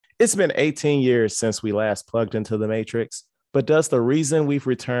It's been 18 years since we last plugged into the Matrix, but does the reason we've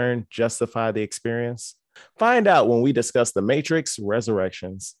returned justify the experience? Find out when we discuss the Matrix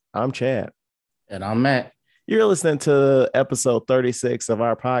Resurrections. I'm Chad. And I'm Matt. You're listening to episode 36 of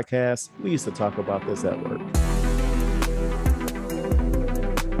our podcast. We used to talk about this at work.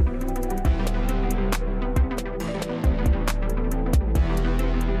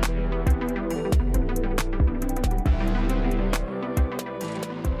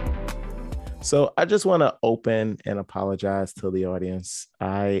 So I just want to open and apologize to the audience.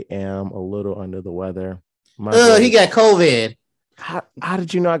 I am a little under the weather. He got COVID. How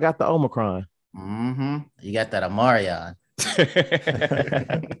did you know I got the Omicron? You got that Amarion.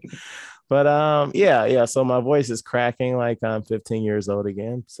 But yeah. So my voice is cracking like I'm 15 years old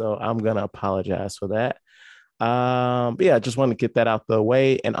again. So I'm gonna apologize for that. But yeah, I just want to get that out the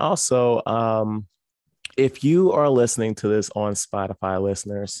way. And also, if you are listening to this on Spotify,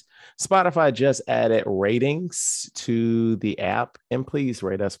 listeners, Spotify just added ratings to the app, and please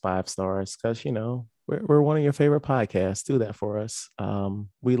rate us 5 stars because, you know, we're one of your favorite podcasts. Do that for us.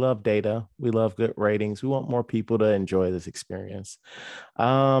 We love data. We love good ratings. We want more people to enjoy this experience.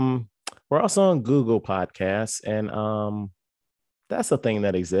 We're also on Google Podcasts, and that's a thing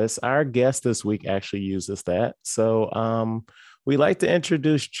that exists. Our guest this week actually uses that. So we like to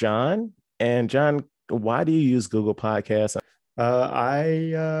introduce John. And John, why do you use Google Podcasts?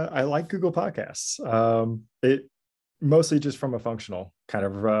 I like Google Podcasts. It mostly just from a functional kind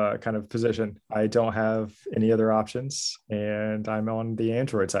of position. I don't have any other options, and I'm on the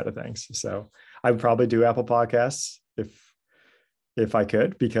Android side of things. So I would probably do Apple Podcasts if I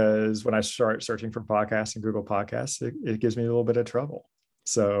could, because when I start searching for podcasts in Google Podcasts, it gives me a little bit of trouble.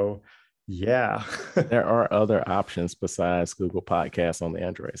 So yeah. There are other options besides Google Podcasts on the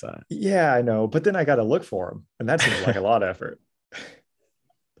Android side. Yeah, I know. But then I got to look for them. And that seems like a lot of effort.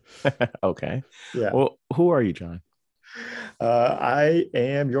 Okay. Yeah. Well, who are you, John? I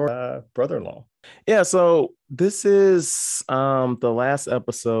am your brother-in-law. Yeah. So this is the last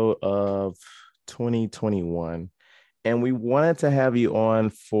episode of 2021. And we wanted to have you on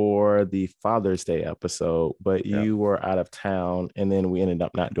for the Father's Day episode, but you were out of town, and then we ended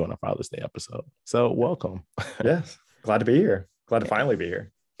up not doing a Father's Day episode. So welcome. Yes. Glad to be here. Glad to finally be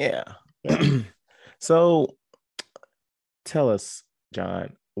here. Yeah. So tell us,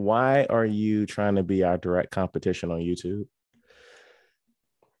 John, why are you trying to be our direct competition on YouTube?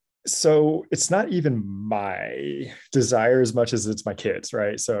 So it's not even my desire as much as it's my kids,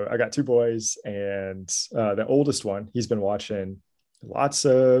 right? So I got 2 boys, and the oldest one, he's been watching lots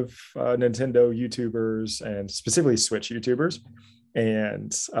of Nintendo YouTubers and specifically Switch YouTubers.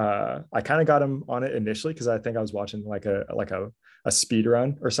 And I kind of got him on it initially because I think I was watching like a speed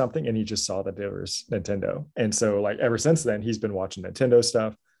run or something, and he just saw that there was Nintendo. And so like ever since then, he's been watching Nintendo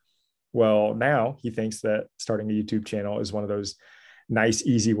stuff. Well, now he thinks that starting a YouTube channel is one of those nice,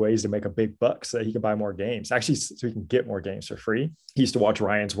 easy ways to make a big buck so that he can buy more games. Actually, so he can get more games for free. He used to watch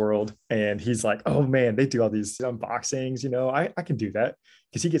Ryan's World, and he's like, oh man, they do all these unboxings. You know, I can do that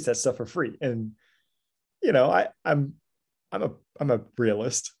because he gets that stuff for free. And, you know, I'm a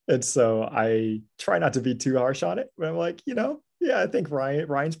realist. And so I try not to be too harsh on it. But I'm like, you know, yeah, I think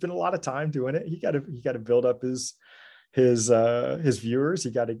Ryan spent a lot of time doing it. He got to build up his viewers.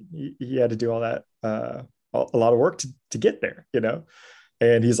 He had to do all that, a lot of work to get there, you know?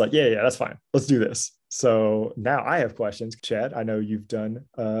 And he's like, yeah, that's fine. Let's do this. So now I have questions. Chad, I know you've done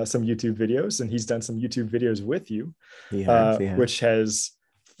some YouTube videos, and he's done some YouTube videos with you, which has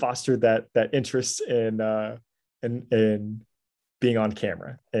fostered that interest in being on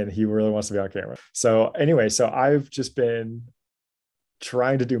camera. And he really wants to be on camera. So anyway, so I've just been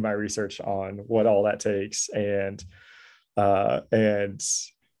trying to do my research on what all that takes. And I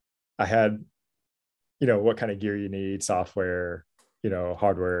had, you know, what kind of gear you need, software, you know,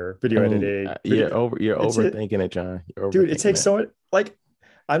 hardware, video editing. You're overthinking it, John. Dude, it takes so much. Like,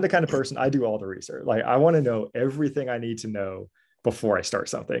 I'm the kind of person, I do all the research. Like, I want to know everything I need to know before I start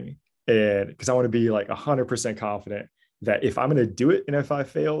something. And because I want to be like 100% confident that if I'm going to do it and if I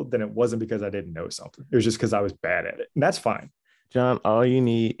failed, then it wasn't because I didn't know something. It was just because I was bad at it. And that's fine. John, all you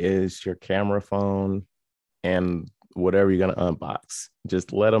need is your camera phone and whatever you're going to unbox.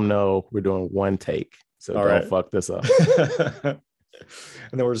 Just let them know we're doing one take. So don't fuck this up. And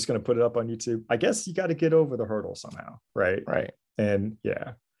then we're just going to put it up on YouTube. I guess you got to get over the hurdle somehow. Right. And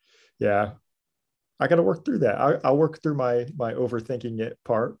yeah. I got to work through that. I'll work through my overthinking it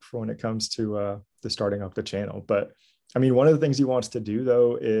part for when it comes to starting up the channel. But I mean, one of the things he wants to do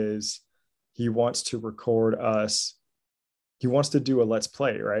though, is he wants to record us. He wants to do a let's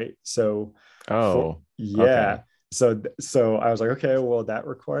play. Right. So okay. so I was like, okay, well, that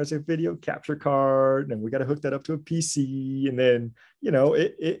requires a video capture card, and we got to hook that up to a PC, and then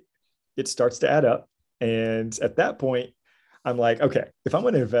it starts to add up. And at that point, I'm like, okay, if I'm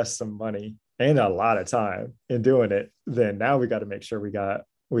going to invest some money and a lot of time in doing it, then now we got to make sure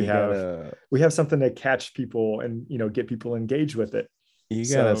we have something to catch people and get people engaged with it. You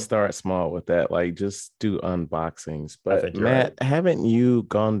gotta start small with that. Like, just do unboxings. But Matt, right. haven't you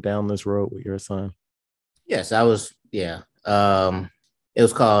gone down this road with your son? Yes, I was. Yeah. It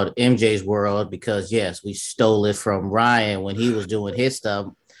was called MJ's World because yes, we stole it from Ryan when he was doing his stuff.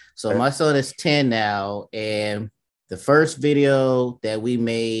 So my son is 10 now, and the first video that we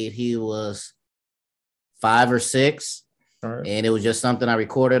made, he was 5 or 6, right. And it was just something I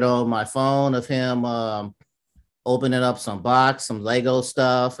recorded on my phone of him opening up some Lego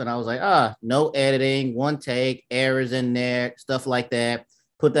stuff, and I was like, no editing, one take, errors in there, stuff like that.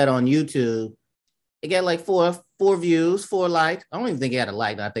 Put that on YouTube. It got like four views, 4 likes. I don't even think he had a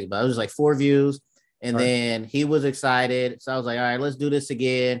like. Now I think about it. It was like 4 views. And then he was excited. So I was like, all right, let's do this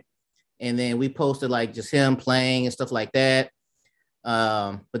again. And then we posted like just him playing and stuff like that.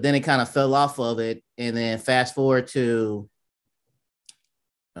 But then it kind of fell off of it. And then fast forward to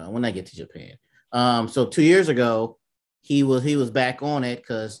when I get to Japan. So 2 years ago, he was back on it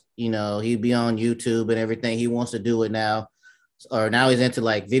because, he'd be on YouTube and everything. He wants to do it now. Or now he's into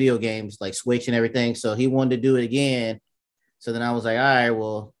like video games, like Switch and everything. So he wanted to do it again. So then I was like, all right,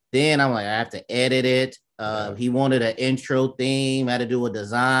 well, then I'm like, I have to edit it. He wanted an intro theme, I had to do a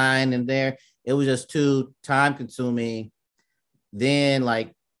design in there. It was just too time consuming. Then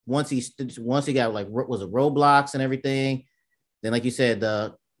like once he got like, was it Roblox and everything? Then like you said,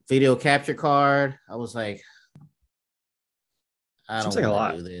 the video capture card, I was like, I don't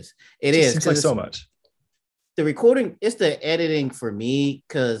want to do this. It is. Seems like so much. The recording, it's the editing for me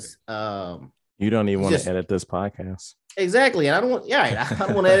because you don't even want to edit this podcast. Exactly. And I don't want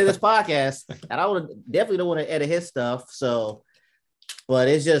to edit this podcast. And I definitely don't want to edit his stuff. So, but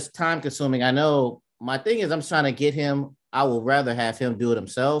it's just time consuming. I know my thing is I'm trying to get him. I would rather have him do it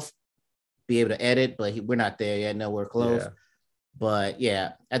himself, be able to edit, but we're not there yet. Nowhere close. Yeah. But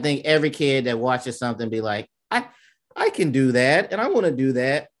yeah, I think every kid that watches something be like, I can do that. And I want to do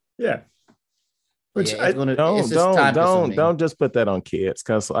that. Yeah. Which don't just put that on kids,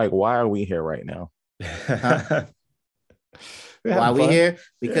 because like, why are we here right now? Huh? Why are we here?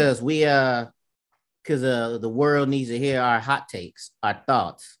 Because the world needs to hear our hot takes, our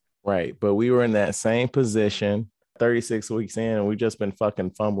thoughts. Right, but we were in that same position 36 weeks in, and we've just been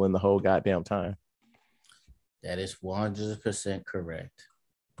fucking fumbling the whole goddamn time. That is 100% correct.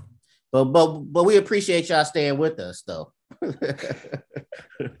 But we appreciate y'all staying with us, though.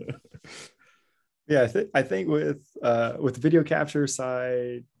 Yeah, I think with the video capture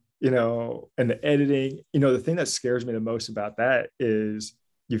side, and the editing, the thing that scares me the most about that is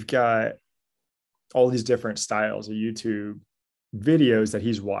you've got all these different styles of YouTube videos that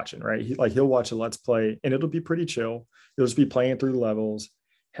he's watching, right? He'll watch a Let's Play and it'll be pretty chill. He'll just be playing through the levels,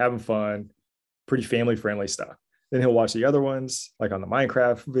 having fun, pretty family friendly stuff. Then he'll watch the other ones, like on the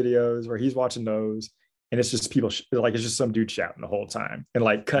Minecraft videos where he's watching those. And it's just people, it's just some dude shouting the whole time and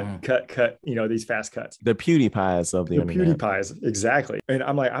like cut, these fast cuts. The PewDiePies of the internet. PewDiePies, exactly. And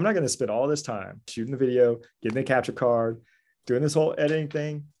I'm like, I'm not going to spend all this time shooting the video, getting the capture card, doing this whole editing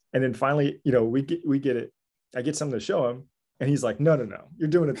thing. And then finally, we get it. I get something to show him. And he's like, no, you're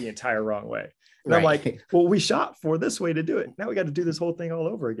doing it the entire wrong way. And I'm like, well, we shot for this way to do it. Now we got to do this whole thing all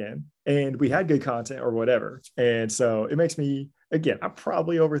over again. And we had good content or whatever. And so it makes me, again, I'm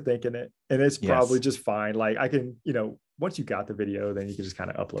probably overthinking it. And it's probably just fine. Like I can, once you got the video, then you can just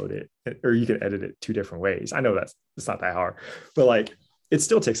kind of upload it, or you can edit it 2 different ways. I know it's not that hard, but like it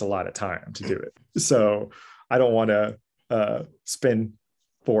still takes a lot of time to do it. So I don't want to spend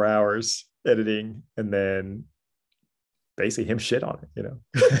 4 hours editing and then basically him shit on it,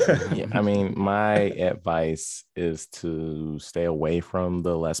 Yeah, I mean, my advice is to stay away from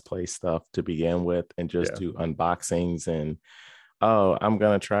the Let's Play stuff to begin with and just do unboxings and I'm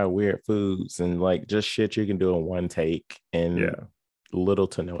gonna try weird foods and like just shit you can do in one take and little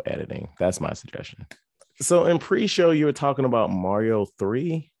to no editing. That's my suggestion. So in pre-show you were talking about Mario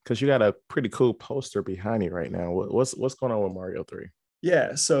 3 because you got a pretty cool poster behind you right now. What's going on with Mario 3?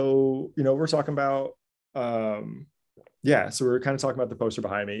 Yeah, so we're talking about so we're kind of talking about the poster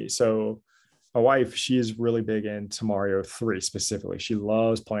behind me. So my wife, she's really big into Mario 3 specifically. She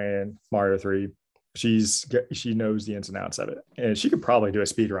loves playing Mario 3. She knows the ins and outs of it, and she could probably do a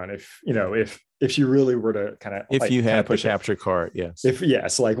speed run if she really were to kind of you had the capture card. Yes.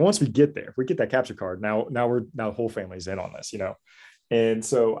 So like once we get there, if we get that capture card, now the whole family's in on this, and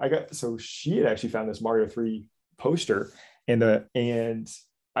so she had actually found this Mario 3 poster, and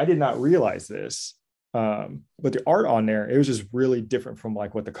I did not realize this. But the art on there, it was just really different from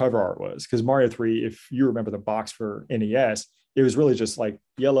like what the cover art was. Because Mario 3, if you remember the box for NES, it was really just like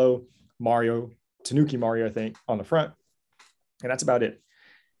yellow Mario, Tanuki Mario, I think, on the front. And that's about it.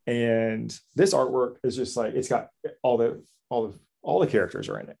 And this artwork is just like, it's got all the characters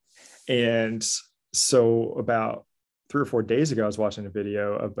are in it. And so about 3 or 4 days ago, I was watching a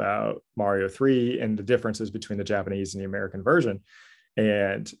video about Mario 3 and the differences between the Japanese and the American version.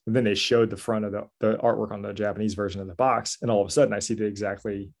 And then they showed the front of the artwork on the Japanese version of the box. And all of a sudden I see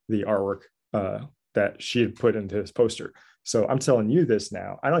exactly the artwork that she had put into this poster. So I'm telling you this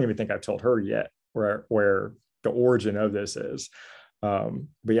now. I don't even think I've told her yet where the origin of this is. But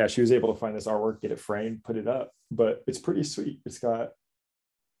yeah, she was able to find this artwork, get it framed, put it up, but it's pretty sweet. It's got,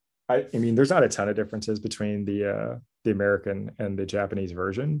 I mean, there's not a ton of differences between the American and the Japanese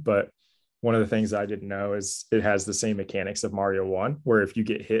version, but one of the things I didn't know is it has the same mechanics of Mario 1, where if you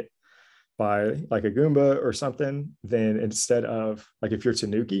get hit by like a Goomba or something, then instead of like, if you're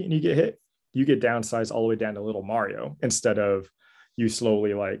Tanuki and you get hit, you get downsized all the way down to little Mario instead of you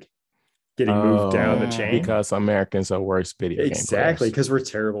slowly like getting moved down the chain. Because Americans are worse video game players. Exactly, because we're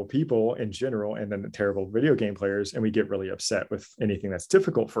terrible people in general, and then the terrible video game players, and we get really upset with anything that's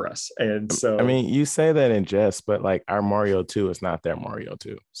difficult for us. And so, I mean, you say that in jest, but like our Mario 2 is not their Mario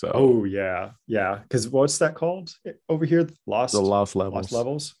 2. So, oh yeah, because what's that called over here? The Lost Levels. Lost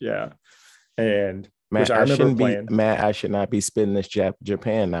Levels, yeah. And Matt, which I remember playing. Matt, I should not be spitting this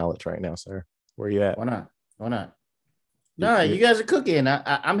Japan knowledge right now, sir. Where you at? Why not? No, you guys are cooking.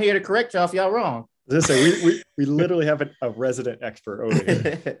 I'm here to correct y'all if y'all wrong. Just say we literally have a resident expert over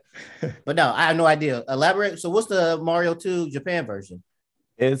here. But no, I have no idea. Elaborate. So what's the Mario 2 Japan version?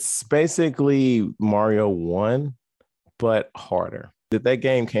 It's basically Mario 1, but harder. If that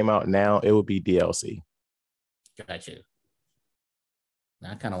game came out now, it would be DLC. Got you.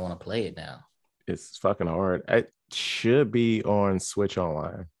 I kind of want to play it now. It's fucking hard. It should be on Switch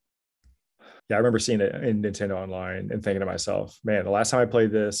Online. Yeah, I remember seeing it in Nintendo Online and thinking to myself, man, the last time I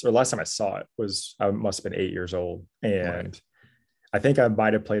played this, or last time I saw it was, I must have been 8 years old. And right. I think I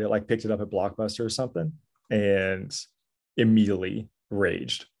might have played it, like picked it up at Blockbuster or something, and immediately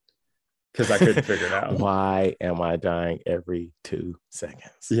raged because I couldn't figure it out. Why am I dying every 2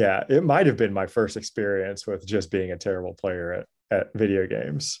 seconds? Yeah, it might have been my first experience with just being a terrible player at video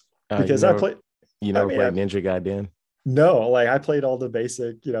games. Because I played... You never played Ninja Gaiden? No, like I played all the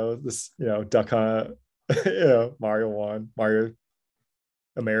basic, Duck Hunt, Mario 1,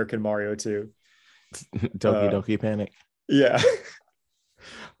 American Mario 2. Doki Panic. Yeah.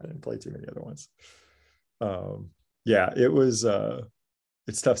 I didn't play too many other ones. Yeah, it was,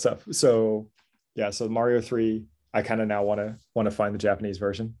 it's tough stuff. So yeah, so Mario 3, I kind of now want to find the Japanese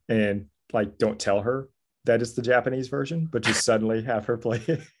version and like, don't tell her that it's the Japanese version, but just suddenly have her play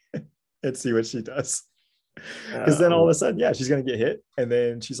it and see what she does. Because then all of a sudden, yeah, she's going to get hit. And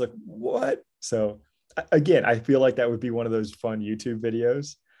then she's like, what? So again, I feel like that would be one of those fun YouTube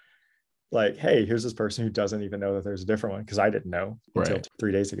videos. Like, hey, here's this person who doesn't even know that there's a different one. Because I didn't know until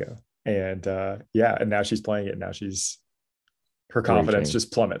 3 days ago. And yeah, and now she's playing it. Now her confidence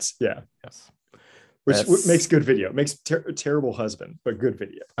just plummets. Yeah. Yes. Which makes good video. Makes terrible husband, but good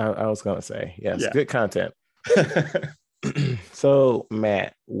video. I was going to say, yes, good content. So,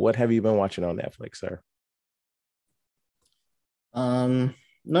 Matt, what have you been watching on Netflix, sir? None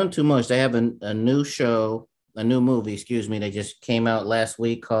too much. They have a new movie, they just came out last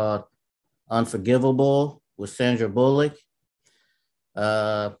week called Unforgivable with Sandra Bullock.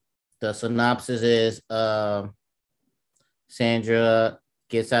 The synopsis is Sandra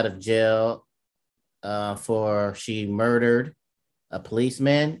gets out of jail for she murdered a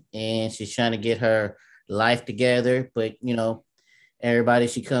policeman, and she's trying to get her life together, but everybody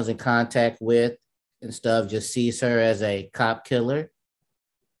she comes in contact with and stuff just sees her as a cop killer.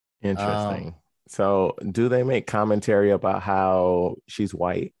 Interesting. So do they make commentary about how she's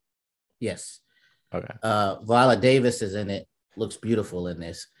white? Yes. Okay. Viola Davis is in it. Looks beautiful in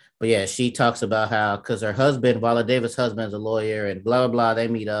this. But yeah, she talks about how, because her husband, Viola Davis' husband, is a lawyer, and blah, blah, blah. They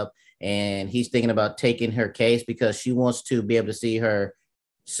meet up, and he's thinking about taking her case because she wants to be able to see her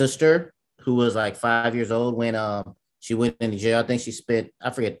sister, who was like 5 years old when she went into jail. I think she spent,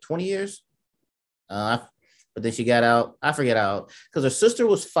 20 years. But then she got out. I forget out because her sister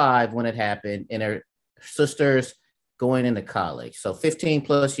was 5 when it happened, and her sister's going into college. So 15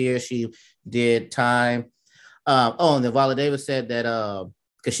 plus years she did time. And then Viola Davis said that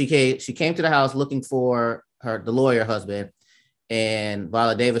because she came to the house looking for the lawyer husband, and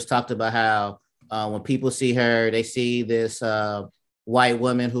Viola Davis talked about how when people see her, they see this white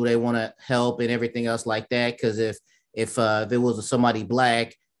women who they want to help and everything else like that. Because if it was somebody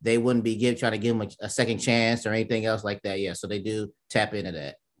black, they wouldn't be trying to give them a second chance or anything else like that. Yeah, so they do tap into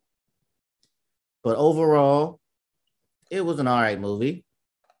that. But overall, it was an all right movie.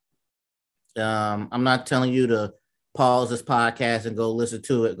 I'm not telling you to pause this podcast and go listen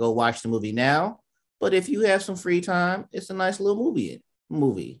to it, go watch the movie now. But if you have some free time, it's a nice little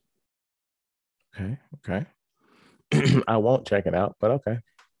movie. Okay. I won't check it out, but okay.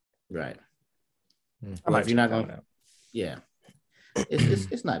 Right. I might if you're not check gonna, out. yeah,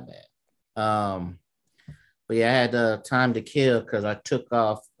 it's not bad. But yeah, I had time to kill because I took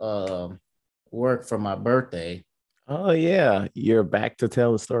off work for my birthday. Oh yeah, you're back to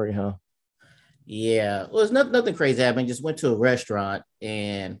tell the story, huh? Yeah, well, it's nothing crazy happened. Just went to a restaurant,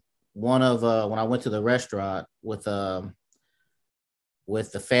 and when I went to the restaurant with the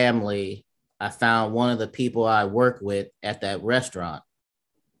family, I found one of the people I work with at that restaurant,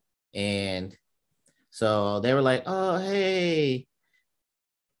 and so they were like, "Oh, hey."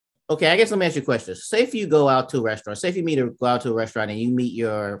 Okay, I guess let me ask you a question. Say if you go out to a restaurant, say if you go out to a restaurant and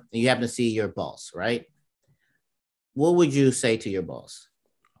you happen to see your boss, right? What would you say to your boss?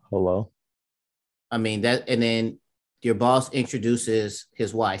 Hello. I mean and then your boss introduces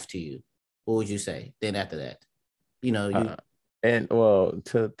his wife to you. What would you say? Then after that, And well,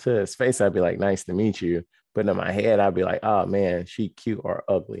 to his face, I'd be like, "Nice to meet you." But in my head, I'd be like, "Oh man, she cute or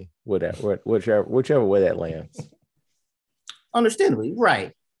ugly, whichever way that lands." understandably,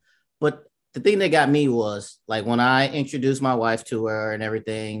 right? But the thing that got me was like when I introduced my wife to her and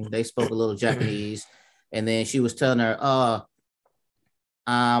everything, they spoke a little Japanese, and then she was telling her, "Oh,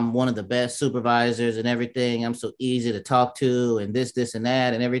 I'm one of the best supervisors and everything. I'm so easy to talk to, and this, and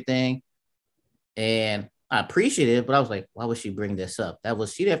that, and everything." And I appreciate it, but I was like, why would she bring this up?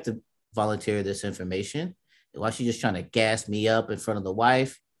 She'd have to volunteer this information. Why she just trying to gas me up in front of the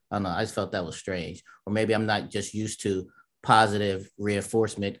wife? I don't know. I just felt that was strange. Or maybe I'm not just used to positive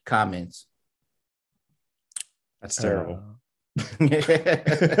reinforcement comments. That's terrible. Yes.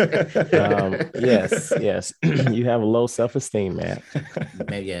 You have low self-esteem, Matt.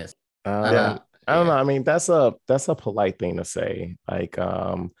 Maybe yes. I don't know. I mean, that's a polite thing to say. Like,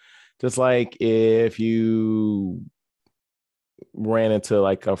 just like if you ran into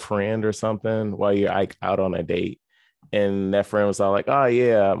like a friend or something while you're like out on a date, and that friend was all like, "Oh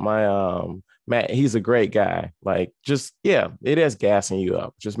yeah, my Matt, he's a great guy." Like, just it is gassing you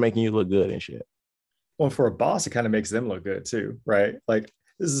up, just making you look good and shit. Well, for a boss, it kind of makes them look good too, right? Like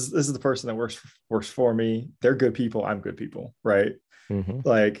this is the person that works for me. They're good people. I'm good people, right? Mm-hmm.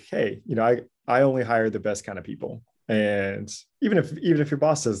 Like, hey, I only hire the best kind of people, and even if your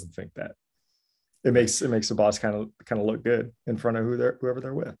boss doesn't think that, it makes the boss kind of look good in front of whoever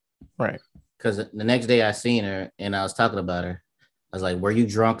they're with, right? Because the next day I seen her and I was talking about her. I was like, "Were you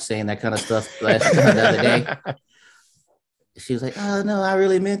drunk saying that kind of stuff the other day?" She was like, "Oh no, I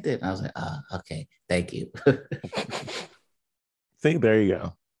really meant it." And I was like, "Oh, okay, thank you." See, there you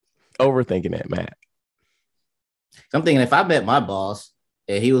go. Overthinking it, Matt. I'm thinking if I met my boss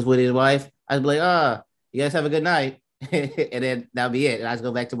and he was with his wife, I'd be like, "Ah, you guys have a good night," and then that'll be it. And I just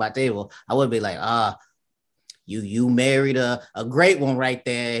go back to my table. I wouldn't be like, you married a great one right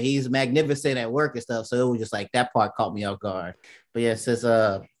there. He's magnificent at work and stuff." So it was just like that part caught me off guard. But yeah, since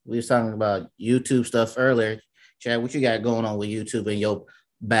we were talking about YouTube stuff earlier, Chad, what you got going on with YouTube and your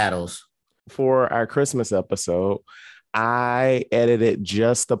battles? For our Christmas episode, I edited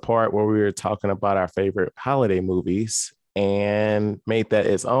just the part where we were talking about our favorite holiday movies and made that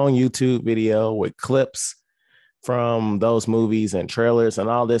its own YouTube video with clips from those movies and trailers and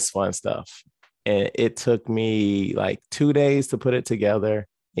all this fun stuff. And it took me like 2 days to put it together.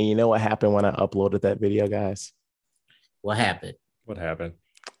 And you know what happened when I uploaded that video, guys? What happened?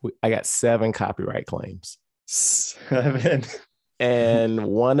 I got 7 copyright claims. 7. And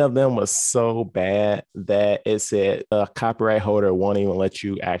one of them was so bad that it said a copyright holder won't even let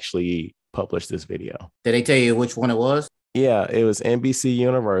you actually publish this video. Did they tell you which one it was? Yeah, it was NBC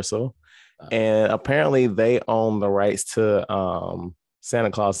Universal. And apparently they own the rights to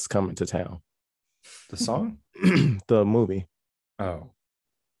Santa Claus is Coming to Town. The song? The movie. Oh,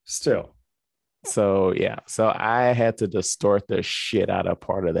 still. So, yeah. So I had to distort the shit out of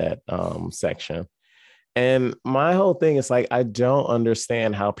part of that section. And my whole thing is like, I don't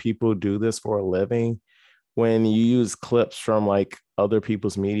understand how people do this for a living when you use clips from like other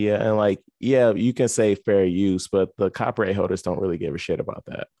people's media. And like, yeah, you can say fair use, but the copyright holders don't really give a shit about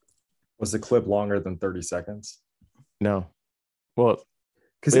that. Was the clip longer than 30 seconds? No. Well,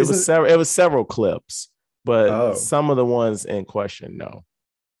 because it was several clips, but some of the ones in question, no.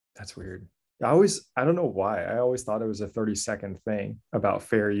 That's weird. I don't know why. I always thought it was a 30-second thing about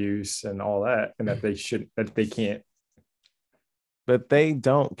fair use and all that, and that they can't. But they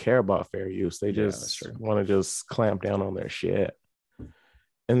don't care about fair use. They Yeah, that's just true. want to just clamp down on their shit.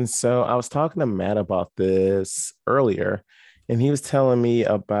 And so I was talking to Matt about this earlier, and he was telling me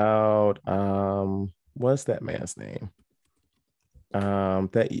about what's that man's name?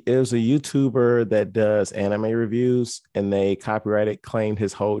 That it was a YouTuber that does anime reviews, and they copyrighted claimed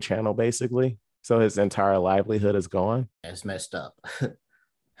his whole channel basically. So his entire livelihood is gone. It's messed up.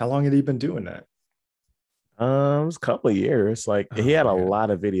 How long had he been doing that? It was a couple of years. Like he Oh had a man, lot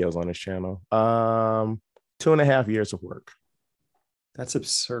of videos on his channel. 2.5 years of work. that's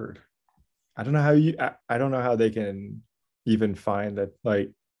absurd. I don't know how you. I don't know how they can even find that.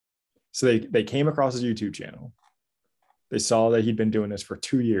 Like, so they came across his YouTube channel. They saw that he'd been doing this for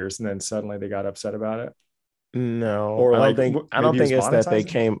 2 years, and then suddenly they got upset about it. No, Or I don't like think I don't maybe he was think it's that they monetizing.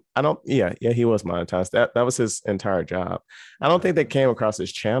 came. I don't yeah, he was monetized. That was his entire job. I don't think they came across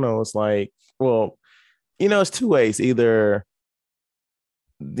his channel. It's like, well, it's two ways. Either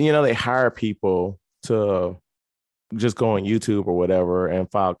they hire people to just go on YouTube or whatever and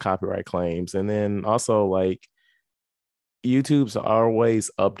file copyright claims. And then also like YouTube's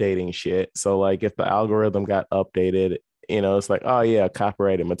always updating shit. So like if the algorithm got updated, it's like, oh yeah,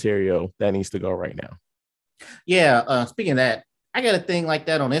 copyrighted material that needs to go right now. Yeah. Speaking of that, I got a thing like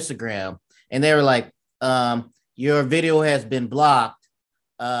that on Instagram, and they were like, your video has been blocked,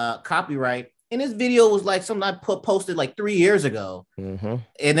 copyright. And this video was like something I posted like 3 years ago. Mm-hmm.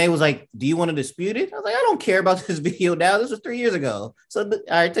 And they was like, do you want to dispute it? I was like, I don't care about this video now. This was 3 years ago. So all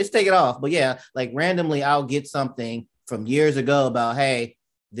right, let's take it off. But yeah, like randomly I'll get something from years ago about, hey,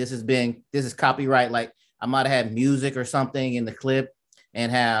 this is copyright. Like I might have had music or something in the clip, and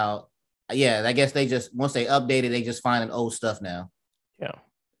how, yeah, I guess they just, once they update it, they just finding old stuff now. Yeah.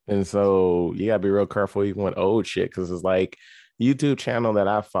 And so you gotta be real careful even with old shit, because it's like YouTube channel that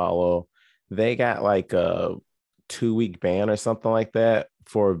I follow, they got like a 2-week ban or something like that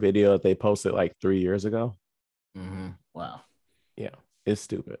for a video that they posted like 3 years ago. Mm-hmm. Wow. Yeah, it's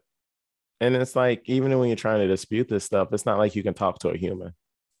stupid. And it's like, even when you're trying to dispute this stuff, it's not like you can talk to a human.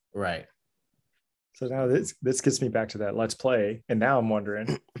 Right. So now this gets me back to that Let's Play, and now I'm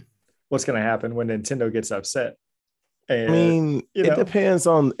wondering what's going to happen when Nintendo gets upset. I And mean, it depends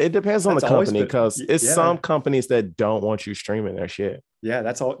on the that's always company, been, because it's yeah, some companies that don't want you streaming their shit. yeah.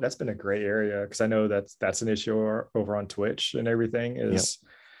 That's been a gray area, because I know that's an issue over on Twitch and everything. Yep.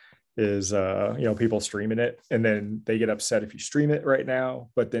 Is people streaming it, and then they get upset if you stream it right now,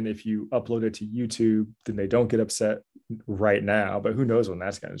 but then if you upload it to YouTube, then they don't get upset right now, but who knows when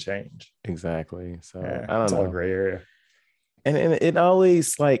that's going to change. Exactly. So Yeah, I don't it's all a know. gray area. And it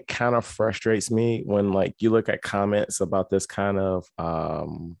always like kind of frustrates me when like you look at comments about this kind of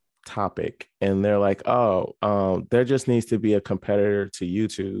topic, and they're like, oh, there just needs to be a competitor to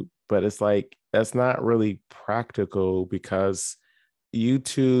YouTube. But it's like that's not really practical, because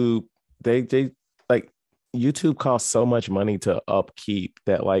YouTube, they like, YouTube costs so much money to upkeep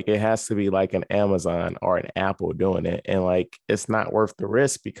that like it has to be like an Amazon or an Apple doing it. And like it's not worth the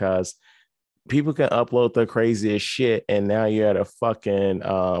risk, because people can upload the craziest shit, and now you're at a fucking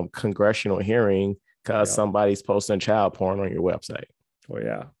congressional hearing because Yeah. somebody's posting child porn on your website. Well,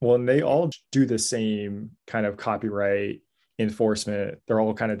 yeah. Well, and they all do the same kind of copyright enforcement. They're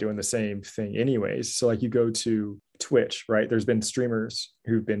all kind of doing the same thing anyways. So like you go to Twitch, right? There's been streamers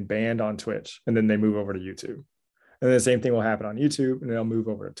who've been banned on Twitch, and then they move over to YouTube. And then the same thing will happen on YouTube, and they'll move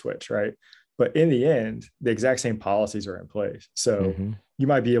over to Twitch, right? But in the end, the exact same policies are in place. So Mm-hmm. you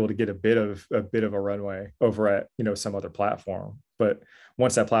might be able to get a bit of a runway over at some other platform. But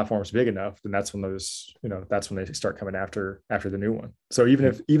once that platform is big enough, then that's when they start coming after the new one. So even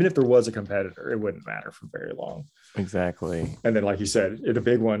if there was a competitor, it wouldn't matter for very long. Exactly. And then, like you said, the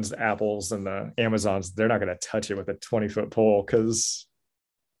big ones, the Apples and the Amazons, they're not going to touch it with a 20-foot pole, because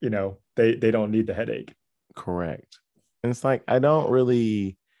they don't need the headache. Correct. And it's like I don't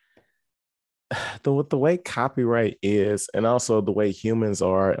really the way copyright is, and also the way humans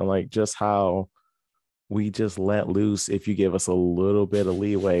are, and like just how we just let loose if you give us a little bit of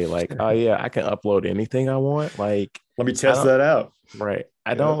leeway. Like, oh yeah, I can upload anything I want. Like, Let me I test don't that out. right.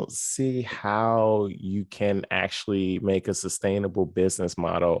 I Yep. don't see how you can actually make a sustainable business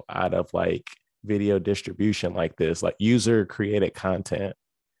model out of like video distribution like this, like user created content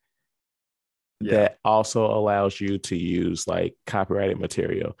Yeah. that also allows you to use like copyrighted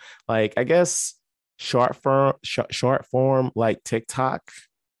material. Like I guess short form like TikTok,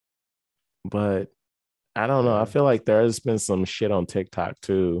 but I don't know. I Yeah. feel like there's been some shit on TikTok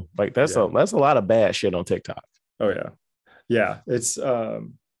too. Like that's Yeah. a lot of bad shit on TikTok. Oh yeah. Yeah. It's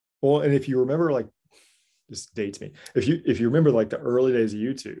Well, and if you remember, like, this dates me. If you remember, like, the early days of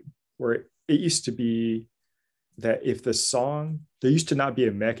YouTube, where it used to be that if the song, there used to not be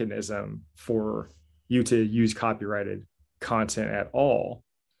a mechanism for you to use copyrighted content at all.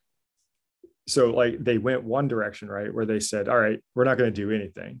 So like they went one direction, right, where they said, all right, we're not going to do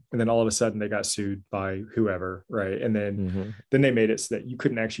anything, and then all of a sudden they got sued by whoever, right? And then they made it so that you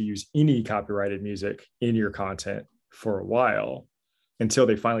couldn't actually use any copyrighted music in your content for a while, until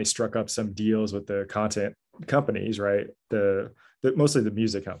they finally struck up some deals with the content companies, right? The mostly the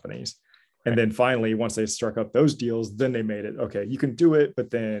music companies. And then finally, once they struck up those deals, then they made it okay, you can do it,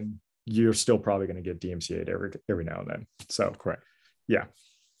 but then you're still probably going to get DMCA'd every now and then. So Correct. yeah,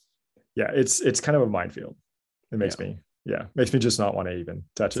 it's kind of a minefield. It makes me just not want to even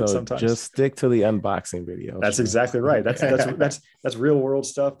touch it sometimes. Just stick to the unboxing videos. That's exactly right. That's real world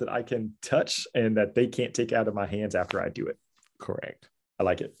stuff that I can touch and that they can't take out of my hands after I do it. Correct. I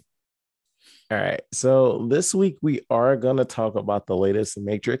like it. All right. So this week we are going to talk about the latest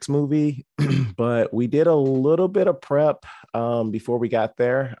Matrix movie, but we did a little bit of prep before we got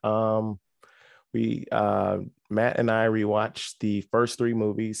there. Matt and I rewatched the first three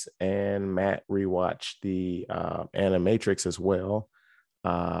movies, and Matt rewatched the Animatrix as well.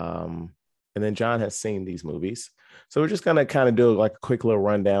 And then John has seen these movies. So we're just going to kind of do like a quick little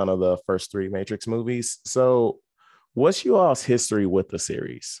rundown of the first three Matrix movies. So what's you all's history with the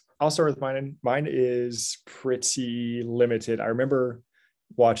series? I'll start with mine. Mine is pretty limited. I remember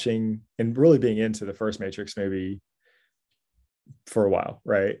watching and really being into the first Matrix movie for a while,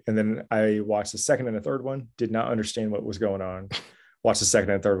 right? And then I watched the second and the third one, did not understand what was going on. Watched the second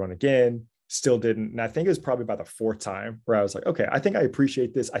and third one again, still didn't. And I think it was probably about the fourth time where I was like, okay, I think I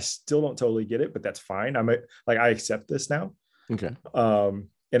appreciate this. I still don't totally get it, but that's fine. I accept this now. Okay.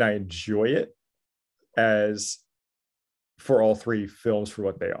 And I enjoy it as for all three films for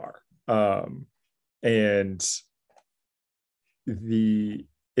what they are. If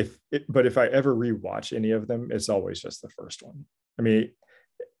I ever rewatch any of them, it's always just the first one. I mean,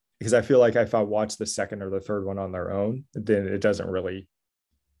 because I feel like if I watch the second or the third one on their own, then it doesn't really,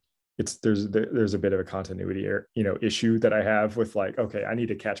 there's a bit of a continuity issue that I have with, like, okay, I need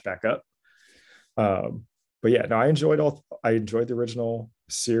to catch back up. But yeah, no, I enjoyed the original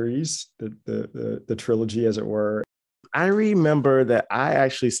series, the trilogy, as it were. I remember that I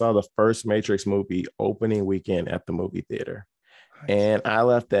actually saw the first Matrix movie opening weekend at the movie theater. Nice. And I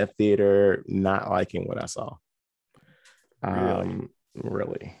left that theater not liking what I saw.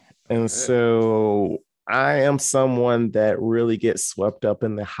 Really. And so I am someone that really gets swept up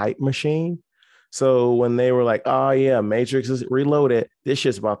in the hype machine. So when they were like, oh yeah, Matrix is Reloaded, this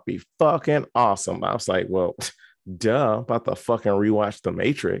shit's about to be fucking awesome, I was like, well, duh, about to fucking rewatch The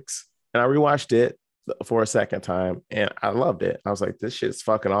Matrix. And I rewatched it for a second time and I loved it. I was like, this shit's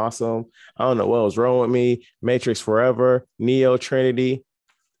fucking awesome. I don't know what was wrong with me. Matrix Forever, Neo, Trinity,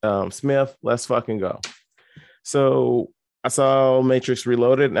 Smith, let's fucking go. So I saw Matrix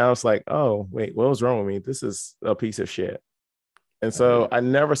Reloaded and I was like, oh wait, what was wrong with me? This is a piece of shit. And so I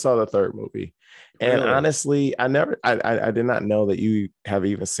never saw the third movie. And really? Honestly, I did not know that you have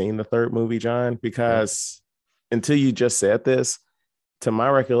even seen the third movie, John, because until you just said this, to my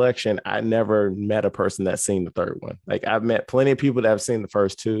recollection, I never met a person that's seen the third one. Like, I've met plenty of people that have seen the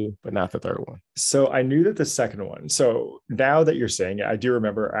first two, but not the third one. So I knew that the second one. So now that you're saying it, I do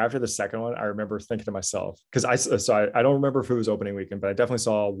remember after the second one, I remember thinking to myself, because I don't remember if it was opening weekend, but I definitely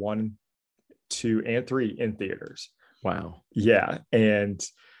saw 1, 2, and 3 in theaters. Wow. Yeah. And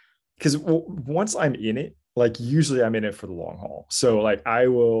because once I'm in it, like, usually I'm in it for the long haul. So like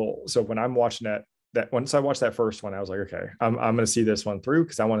so when I'm watching that once I watched that first one, I was like, okay, I'm going to see this one through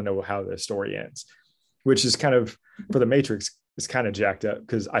because I want to know how the story ends, which is kind of, for the Matrix, is kind of jacked up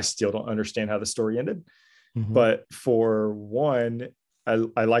because I still don't understand how the story ended. Mm-hmm. But for one, I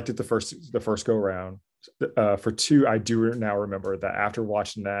liked it the first go around. For two, I do now remember that after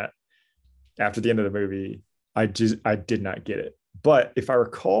watching that, after the end of the movie, I did not get it. But if I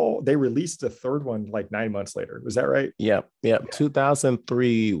recall, they released the third one like 9 months later. Was that right? Yep.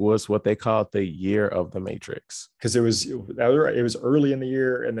 2003 was what they called the year of the Matrix. Because it was early in the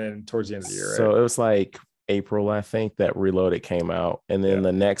year and then towards the end of the year. Right? So it was like April, I think, that Reloaded came out. And then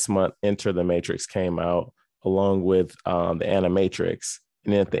the next month, Enter the Matrix came out along with the Animatrix.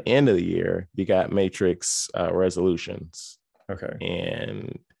 And then at the end of the year, you got Matrix Resolutions. Okay.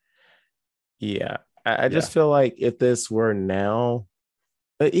 And yeah. I just feel like if this were now,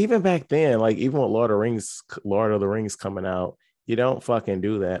 even back then, like even with Lord of the Rings coming out, you don't fucking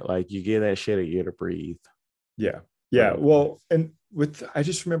do that. Like, you give that shit a year to breathe. Yeah. Well, and I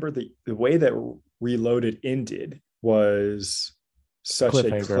just remember the way that Reloaded ended was such a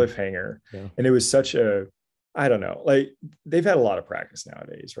cliffhanger. Yeah. And it was such a, I don't know, like they've had a lot of practice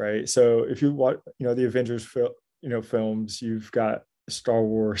nowadays, right? So if you watch, the Avengers films, you've got Star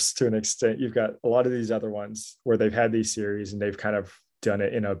Wars to an extent, you've got a lot of these other ones where they've had these series and they've kind of done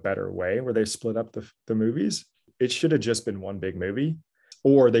it in a better way where they split up the movies. It should have just been one big movie,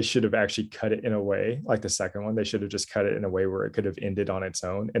 or they should have actually cut it in a way like the second one. They should have just cut it in a way where it could have ended on its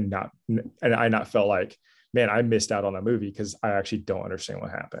own and I not felt like, man, I missed out on a movie because I actually don't understand what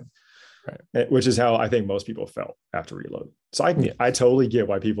happened. Right. Which is how I think most people felt after Reload. So I totally get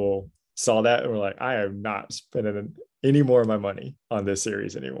why people saw that and were like, I am not spending any more of my money on this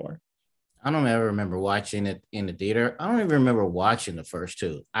series anymore. I don't ever remember watching it in the theater. I don't even remember watching the first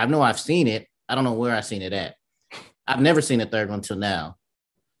two. I know I've seen it. I don't know where I've seen it at. I've never seen the third one till now.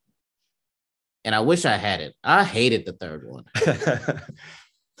 And I wish I had it. I hated the third one.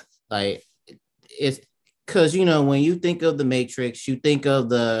 Like, it's because, when you think of the Matrix, you think of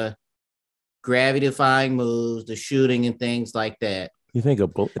the gravity-defying moves, the shooting and things like that. You think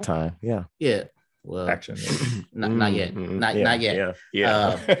of bullet time. Yeah. Yeah. Well, action. Not yet. Not yet.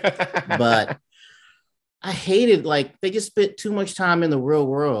 Yeah. But I hated, like, they just spent too much time in the real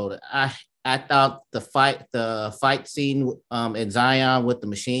world. I thought the fight scene in Zion with the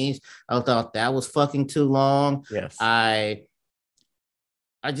machines, I thought that was fucking too long. Yes. I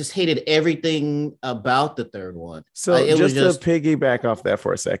just hated everything about the third one. So just to piggyback off that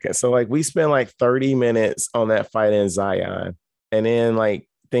for a second. So like we spent like 30 minutes on that fight in Zion, and then like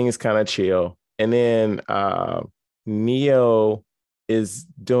things kind of chill. And then Neo is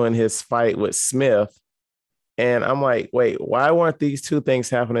doing his fight with Smith. And I'm like, wait, why weren't these two things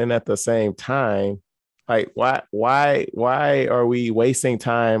happening at the same time? Like, why are we wasting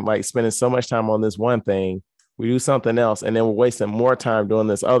time, like spending so much time on this one thing? We do something else, and then we're wasting more time doing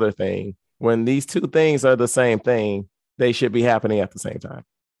this other thing. When these two things are the same thing, they should be happening at the same time.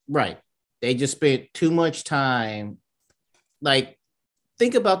 Right. They just spent too much time. Like,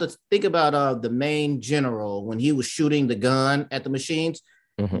 think about the main general when he was shooting the gun at the machines.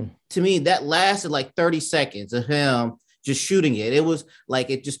 Mm-hmm. To me, that lasted like 30 seconds of him just shooting it. It was like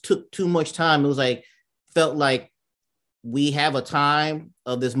it just took too much time. It was like, felt like we have a time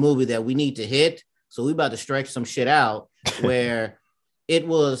of this movie that we need to hit. So we about to stretch some shit out where it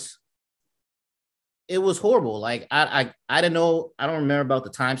was horrible. Like I don't know. I don't remember about the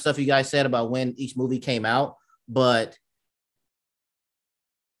time stuff you guys said about when each movie came out, but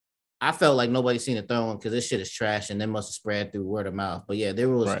I felt like nobody's seen the third one because this shit is trash and they must have spread through word of mouth. But yeah, there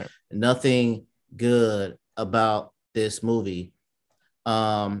was nothing good about this movie.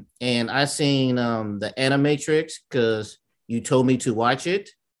 And I seen the Animatrix because you told me to watch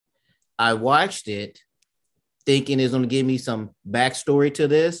it. I watched it thinking it's going to give me some backstory to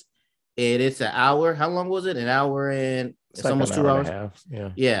this. And it's an hour. How long was it? An hour and it's like almost 2 hours.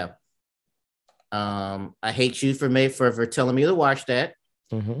 Yeah. I hate you for telling me to watch that.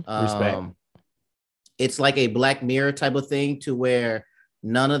 Respect. It's like a Black Mirror type of thing to where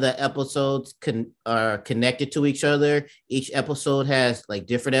none of the episodes are connected to each other. Each episode has like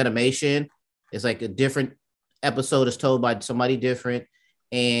different animation. It's like a different episode is told by somebody different,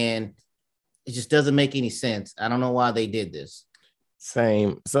 and it just doesn't make any sense. I don't know why they did this.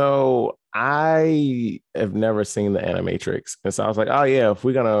 Same. So I have never seen the Animatrix, and so I was like, oh yeah, if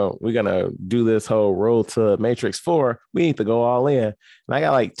we're gonna do this whole road to Matrix 4, we need to go all in. And I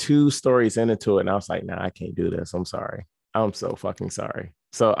got like 2 stories into it, and I was like, nah, I can't do this. I'm sorry. I'm so fucking sorry.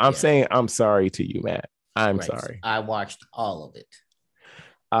 So I'm saying I'm sorry to you, Matt. I'm sorry. I watched all of it.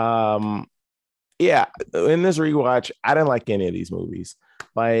 Yeah, in this rewatch, I didn't like any of these movies.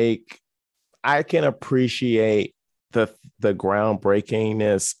 Like, I can appreciate the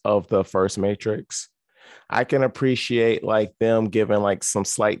groundbreakingness of the first Matrix. I can appreciate like them giving like some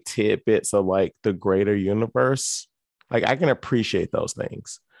slight tidbits of like the greater universe. Like, I can appreciate those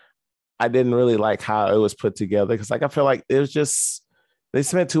things. I didn't really like how it was put together because like I feel like it was just they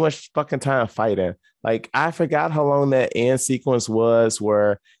spent too much fucking time fighting. Like, I forgot how long that end sequence was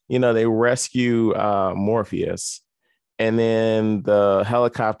where, they rescue Morpheus, and then the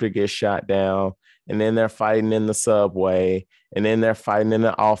helicopter gets shot down, and then they're fighting in the subway, and then they're fighting in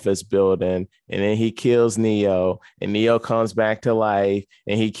the office building, and then he kills Neo, and Neo comes back to life,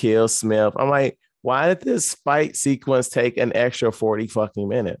 and he kills Smith. I'm like, why did this fight sequence take an extra 40 fucking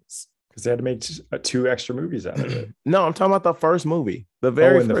minutes? Because they had to make 2 extra movies out of it. No, I'm talking about the first movie, the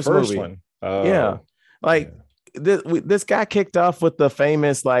very first movie. One. Yeah, like this guy kicked off with the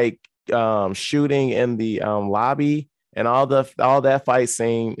famous like shooting in the lobby and all that fight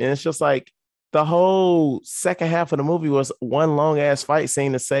scene, and it's just like the whole second half of the movie was one long ass fight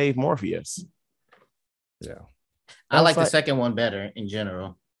scene to save Morpheus. Yeah. I like the second one better in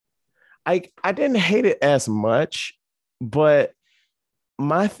general. I didn't hate it as much, but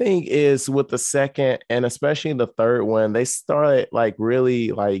my thing is with the second and especially the third one, they started like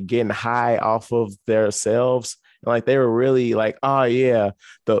really like getting high off of themselves. Like they were really like, oh yeah,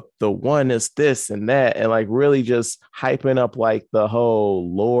 the one is this and that, and like really just hyping up like the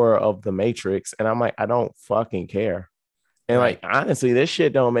whole lore of the Matrix. And I'm like, I don't fucking care. And like honestly, this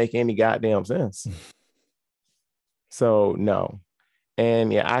shit don't make any goddamn sense. So no.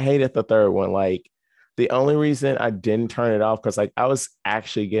 And yeah, I hated the third one. Like the only reason I didn't turn it off because like I was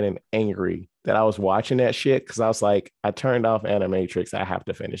actually getting angry that I was watching that shit because I was like, I turned off Animatrix. I have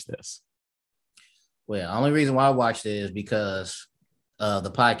to finish this. Well, the only reason why I watched it is because of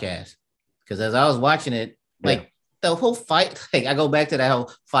the podcast. Because as I was watching it, like the whole fight, like I go back to that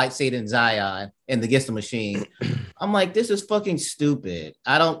whole fight scene in Zion and Against the Machine. I'm like, this is fucking stupid.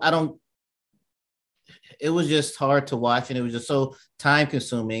 I don't. It was just hard to watch and it was just so time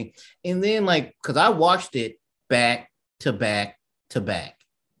consuming. And then like, cause I watched it back to back to back.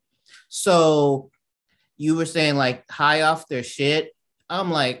 So you were saying like high off their shit.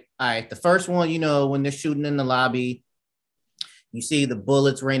 I'm like, all right, the first one, you know, when they're shooting in the lobby, you see the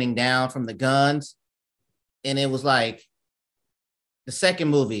bullets raining down from the guns. And it was like the second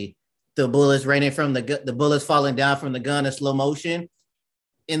movie, the bullets raining from the bullets falling down from the gun in slow motion.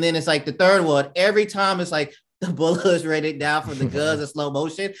 And then it's like the third one. Every time it's like the bullets raining down from the guns in slow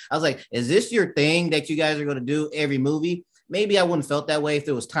motion. I was like, is this your thing that you guys are going to do every movie? Maybe I wouldn't felt that way if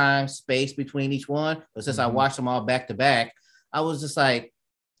there was time, space between each one. But since I watched them all back to back, I was just like,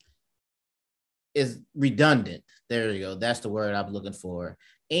 it's redundant. There you go. That's the word I'm looking for.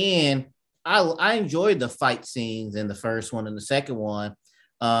 And I enjoyed the fight scenes in the first one and the second one.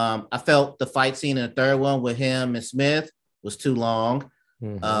 I felt the fight scene in the third one with him and Smith was too long.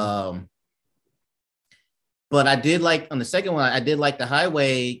 Mm-hmm. But I did like on the second one, I did like the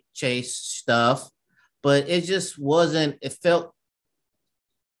highway chase stuff, but it just wasn't, it felt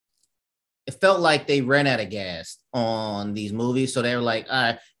like they ran out of gas on these movies. So they were like, all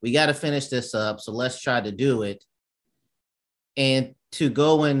right, we got to finish this up. So let's try to do it. And to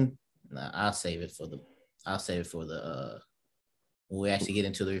go and I'll save it for the when we actually get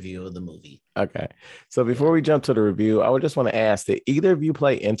into the review of the movie. Okay. So before we jump to the review, I would just want to ask, did either of you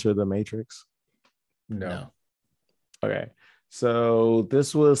play Enter the Matrix? No. Okay. So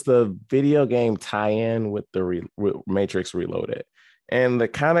this was the video game tie-in with the Matrix Reloaded. And the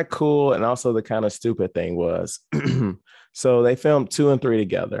kind of cool and also the kind of stupid thing was, so they filmed 2 and 3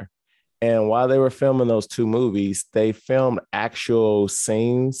 together. And while they were filming those 2 movies, they filmed actual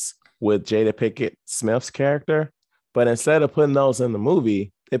scenes with Jada Pinkett Smith's character. But instead of putting those in the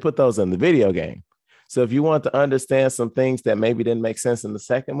movie, they put those in the video game. So if you want to understand some things that maybe didn't make sense in the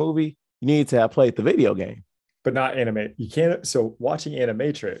second movie, you need to have played the video game. But not animate. You can't. So watching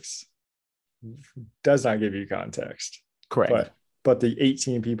Animatrix does not give you context. Correct. But the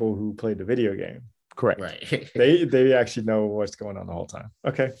 18 people who played the video game. Correct. Right. they actually know what's going on the whole time.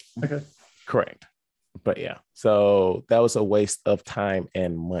 Okay. Correct. But yeah, so that was a waste of time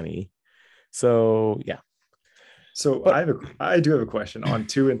and money. So yeah. So I do have a question on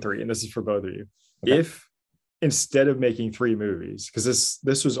 2 and 3, and this is for both of you. Okay. If instead of making 3 movies, because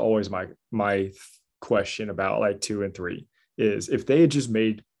this was always my question about like 2 and 3, is if they had just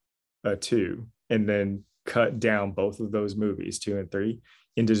made a 2 and then cut down both of those movies, 2 and 3,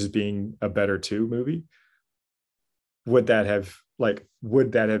 into just being a better 2 movie, would that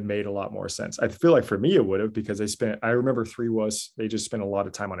have made a lot more sense? I feel like for me it would have, because I remember 3 was they just spent a lot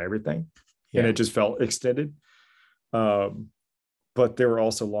of time on everything, and it just felt extended. But there were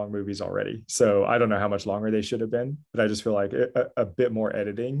also long movies already, so I don't know how much longer they should have been, but I just feel like a bit more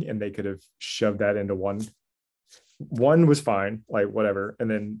editing and they could have shoved that into one was fine, like whatever. And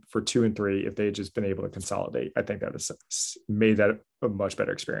then for 2 and 3, if they had just been able to consolidate, I think that would have made that a much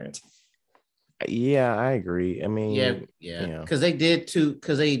better experience. Yeah, I agree. I mean, yeah, because they did too,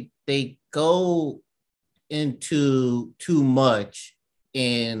 because they go into too much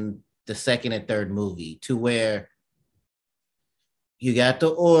in the second and third movie to where you got the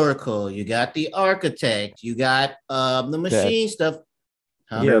Oracle, you got the Architect, you got the machine stuff.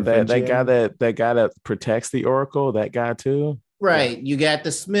 Huh? Yeah, that guy that protects the Oracle, that guy too. Right. Yeah. You got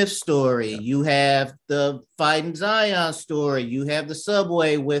the Smith story. Yeah. You have the Fighting Zion story. You have the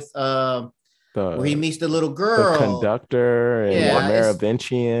subway with where he meets the little girl, the conductor, and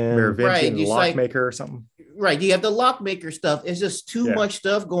Merovingian, right? Lockmaker or something. Right. You have the Lockmaker stuff. It's just too much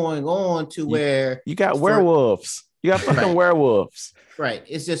stuff going on to where you got werewolves. You got fucking werewolves. Right.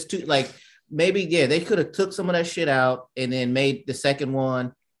 It's just too like maybe they could have took some of that shit out and then made the second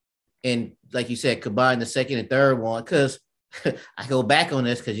one and like you said, combine the second and third one, because I go back on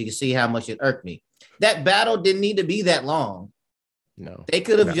this because you can see how much it irked me. That battle didn't need to be that long. No, they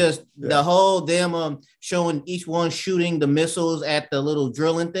could have just the whole them showing each one shooting the missiles at the little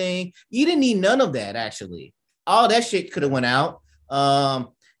drilling thing. You didn't need none of that. Actually, all that shit could have went out.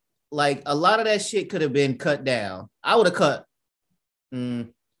 Like a lot of that shit could have been cut down. I would have cut 60%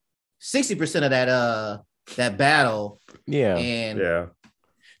 of that battle. Yeah, and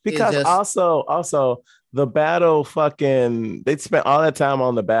because just, also the battle they spent all that time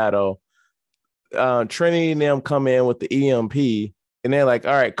on the battle. Trinity and them come in with the EMP, and they're like,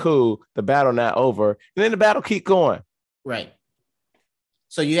 all right, cool, the battle not over, and then the battle keep going. Right.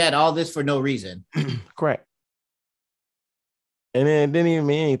 So you had all this for no reason. Correct. And then it didn't even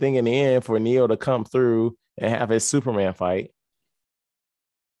mean anything in the end for Neo to come through and have his Superman fight.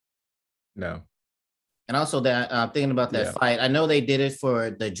 No. And also that thinking about that fight, I know they did it for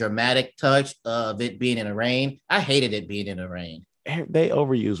the dramatic touch of it being in the rain. I hated it being in the rain. They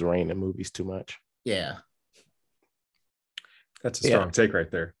overuse rain in movies too much. Yeah. That's a strong take right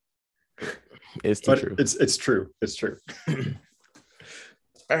there. It's true. It's true. It's true.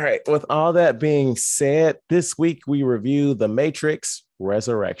 All right. With all that being said, this week we review The Matrix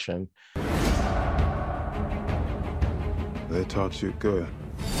Resurrection. They taught you good.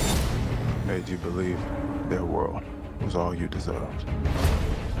 Made you believe their world was all you deserved.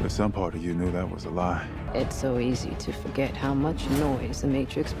 But some part of you knew that was a lie. It's so easy to forget how much noise the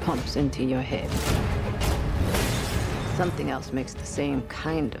Matrix pumps into your head. Something else makes the same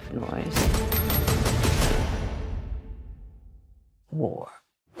kind of noise. War.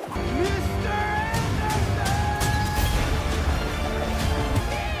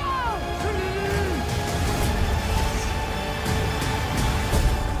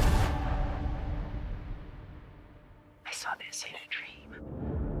 I saw this in a dream.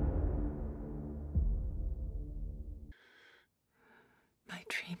 My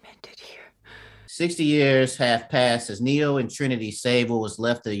dream ended here. 60 years have passed as Neo and Trinity save what was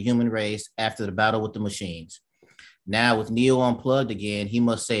left of the human race after the battle with the machines. Now, with Neo unplugged again, he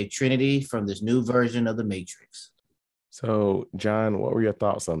must save Trinity from this new version of the Matrix. So, John, what were your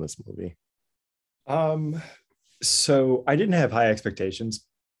thoughts on this movie? So I didn't have high expectations.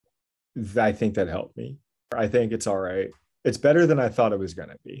 I think that helped me. I think it's all right. It's better than I thought it was going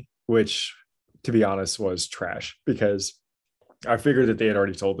to be, which, to be honest, was trash, because I figured that they had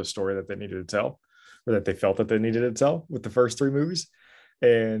already told the story that they needed to tell, or that they felt that they needed to tell with the first three movies.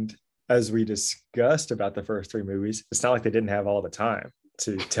 And as we discussed about the first three movies, it's not like they didn't have all the time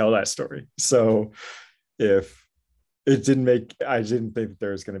to tell that story. So if it didn't make, I didn't think that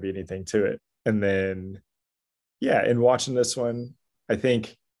there was going to be anything to it. And then, yeah, in watching this one, I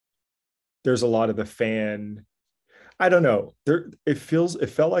think there's a lot of the fan, I don't know. It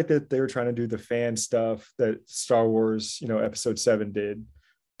felt like that they were trying to do the fan stuff that Star Wars, Episode 7 did,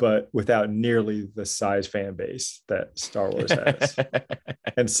 but without nearly the size fan base that Star Wars has.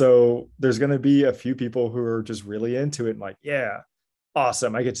 And so there's going to be a few people who are just really into it and like, yeah,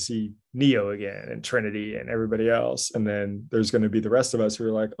 awesome, I get to see Neo again and Trinity and everybody else. And then there's going to be the rest of us who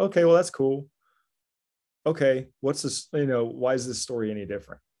are like, okay, well, that's cool. Okay, what's this, why is this story any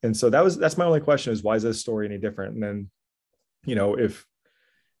different? And so that's my only question, is why is this story any different? And then,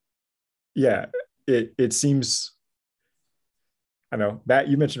 it seems, I know, Matt,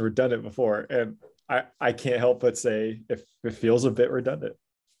 you mentioned redundant before, and I can't help but say if it feels a bit redundant.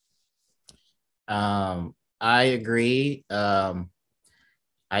 I agree. I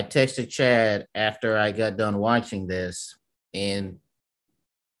texted Chad after I got done watching this, and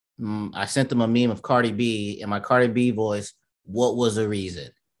I sent him a meme of Cardi B in my Cardi B voice. What was the reason?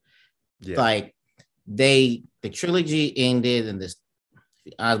 Yeah. Like the trilogy ended in this,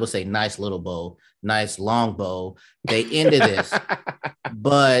 I would say, nice little bow, nice long bow. They ended this,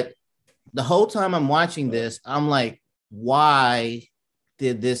 but the whole time I'm watching this, I'm like, why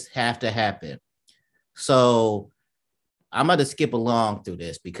did this have to happen? So I'm going to skip along through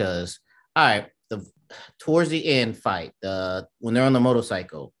this because, all right, towards the end fight, when they're on the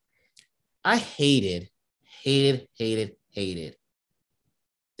motorcycle, I hated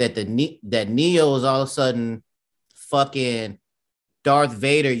that Neo is all of a sudden fucking Darth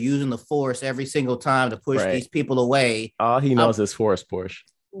Vader using the Force every single time to push these people away. All he knows is Force push.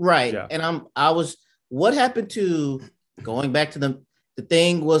 Right. Yeah. And what happened to, going back to the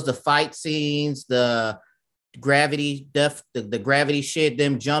thing was the fight scenes, the gravity stuff, the gravity shit,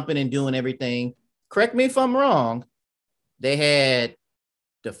 them jumping and doing everything. Correct me if I'm wrong. They had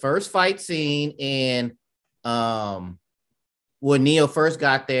the first fight scene in when Neo first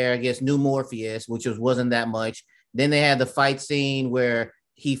got there, I guess, New Morpheus, which wasn't that much. Then they had the fight scene where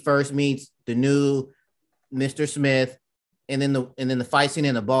he first meets the new Mr. Smith, and then the fight scene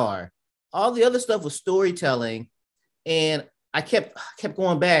in the bar. All the other stuff was storytelling, and I kept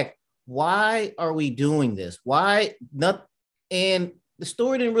going back. Why are we doing this? Why not? And the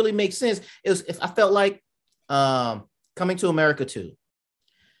story didn't really make sense. It was, if I felt like Coming to America 2,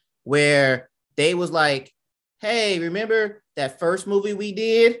 where they was like, hey, remember that first movie we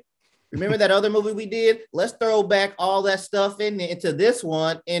did? Remember that other movie we did? Let's throw back all that stuff into this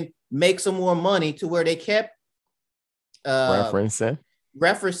one and make some more money, to where they kept referencing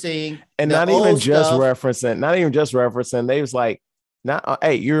and not even just referencing. They was like,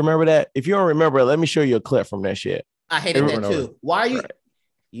 hey, you remember that? If you don't remember, let me show you a clip from that shit. I hated that too. Why are you? Right.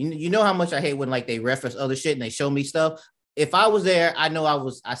 You know how much I hate when like they reference other shit and they show me stuff. If I was there, I know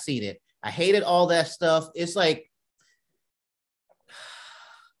I seen it. I hated all that stuff. It's like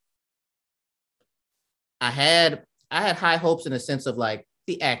I had high hopes in the sense of like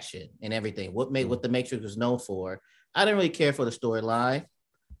the action and everything. What the Matrix was known for. I didn't really care for the storyline,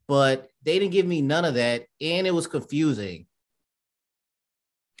 but they didn't give me none of that, and it was confusing.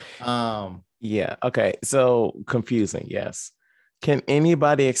 Yeah. Okay. So confusing. Yes. Can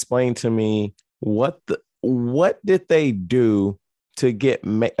anybody explain to me what did they do to get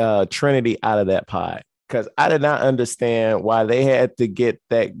Trinity out of that pod? Because I did not understand why they had to get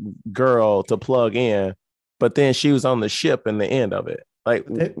that girl to plug in, but then she was on the ship in the end of it. Like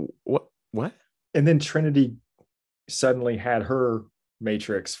what? And then Trinity suddenly had her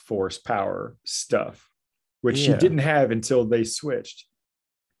Matrix Force power stuff, which she didn't have until they switched.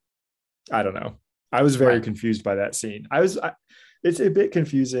 I don't know. I was very confused by that scene. It's a bit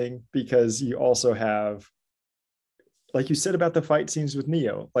confusing because you also have, like you said about the fight scenes with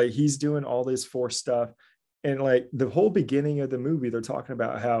Neo, like he's doing all this Force stuff, and like the whole beginning of the movie, they're talking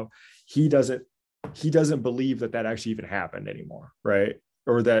about how he doesn't believe that actually even happened anymore, right?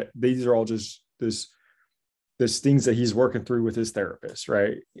 Or that these are all just this things that he's working through with his therapist,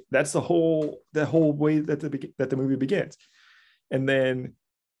 right? That's the whole way that the movie begins, and then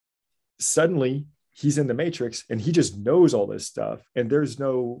suddenly he's in the Matrix and he just knows all this stuff, and there's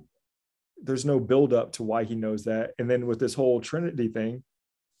no build up to why he knows that. And then with this whole Trinity thing,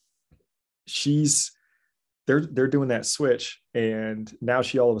 they're doing that switch, and now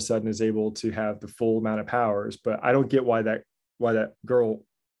she all of a sudden is able to have the full amount of powers. But I don't get why that girl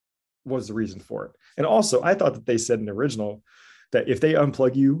was the reason for it. And also, I thought that they said in the original that if they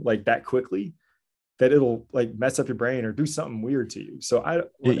unplug you like that quickly, that it'll like mess up your brain or do something weird to you. So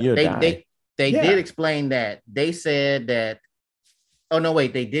they did explain that. They said that. Oh no,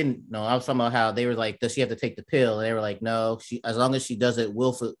 wait, they didn't. No, I was talking about how they were like, does she have to take the pill? And they were like, no, as long as she does it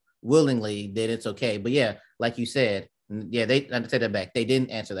willingly, then it's okay. But yeah, like you said, yeah, I take that back. They didn't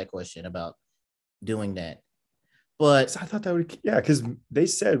answer that question about doing that. But I thought that would, because they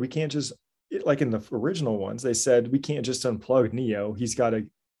said we can't just, like in the original ones, they said we can't just unplug Neo. He's got to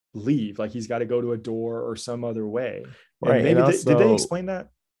leave, like he's got to go to a door or some other way. Right? And maybe did they explain that?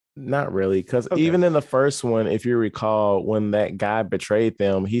 Not really, because even in the first one, if you recall, when that guy betrayed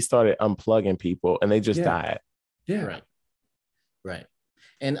them, he started unplugging people and they just died. Yeah, right.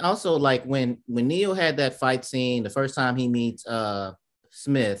 And also, like when Neo had that fight scene, the first time he meets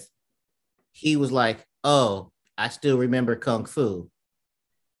Smith, he was like, "Oh, I still remember Kung Fu."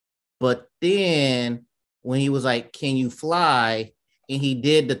 But then when he was like, "Can you fly?" and he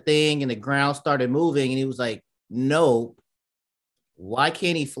did the thing and the ground started moving, and he was like, "No." Why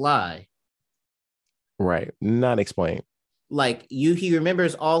can't he fly? Right. Not explained. Like he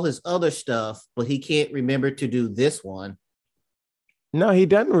remembers all his other stuff, but he can't remember to do this one. No, he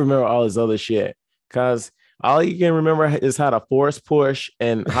doesn't remember all his other shit, because all he can remember is how to force push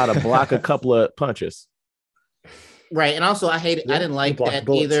and how to block a couple of punches. Right. And also I didn't like that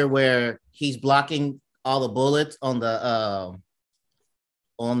bullets either, where he's blocking all the bullets on the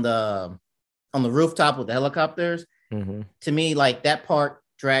rooftop with the helicopters. Mm-hmm. To me, like that part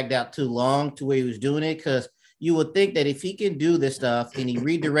dragged out too long to where he was doing it, because you would think that if he can do this stuff and he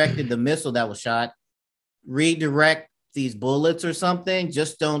redirected the missile that was shot, redirect these bullets or something,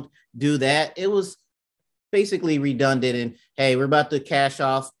 just don't do that. It was basically redundant. And hey, we're about to cash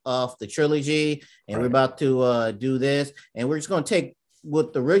off the trilogy, and we're about to do this, and we're just going to take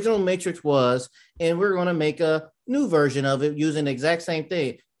what the original Matrix was, and we're going to make a new version of it using the exact same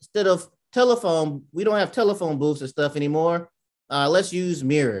thing. Instead of telephone, we don't have telephone booths and stuff anymore. Let's use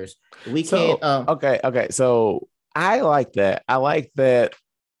mirrors. We can't. Okay. So I like that. I like that.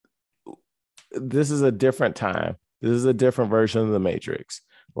 This is a different time. This is a different version of the Matrix.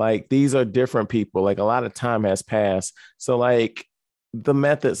 Like these are different people. Like a lot of time has passed. So like the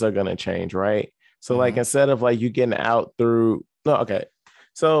methods are going to change, right? So like instead of like you getting out through. No, okay.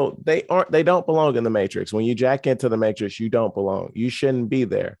 So they don't belong in the Matrix. When you jack into the Matrix, you don't belong. You shouldn't be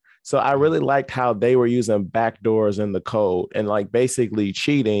there. So I really liked how they were using backdoors in the code and like basically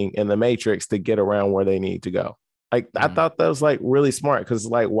cheating in the Matrix to get around where they need to go. Like I thought that was like really smart because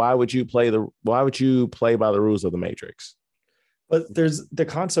like why would you play by the rules of the Matrix? But there's the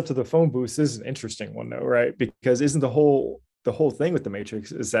concept of the phone booth is an interesting one though, right? Because isn't the whole thing with the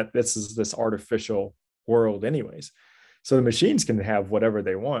Matrix is that this is this artificial world anyways. So the machines can have whatever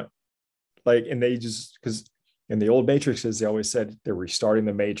they want. Like, and they just, because in the old Matrixes, they always said they're restarting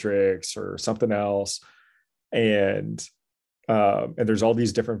the Matrix or something else. And there's all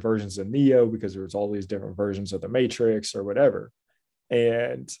these different versions of Neo because there's all these different versions of the Matrix or whatever.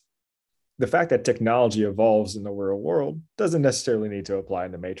 And the fact that technology evolves in the real world doesn't necessarily need to apply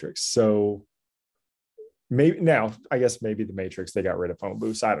in the Matrix. So maybe now, I guess maybe the Matrix, they got rid of phone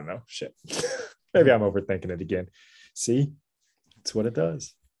booths. I don't know. Shit. Maybe I'm overthinking it again. See, it's what it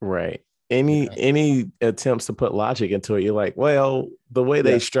does. Right. Any attempts to put logic into it, you're like, well, the way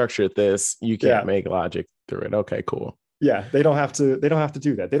they structured this, you can't make logic through it. Okay, cool. Yeah, they don't have to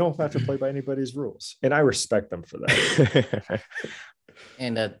do that. They don't have to play by anybody's rules. And I respect them for that.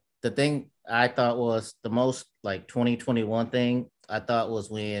 And the thing I thought was the most like 2021 thing, I thought was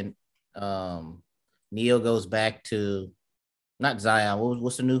when Neo goes back to not Zion.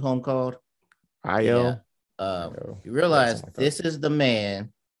 What's the new home called? Io. You realize this is the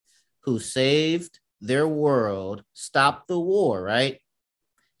man who saved their world, stopped the war, right?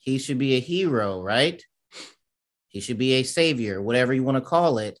 He should be a hero, right? He should be a savior, whatever you want to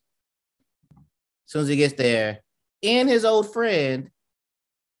call it. As soon as he gets there, and his old friend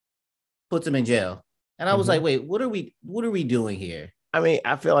puts him in jail. And I was like, wait, what are we doing here? I mean,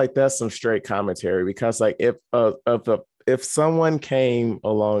 I feel like that's some straight commentary because like if someone came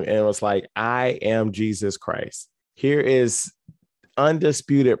along and was like, I am Jesus Christ, here is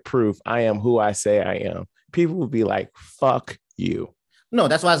undisputed proof I am who I say I am, people would be like, fuck you. No,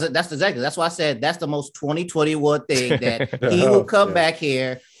 that's why I said that's why I said that's the most 2021 thing, that he will come back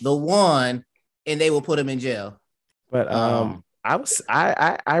here, the one, and they will put him in jail. But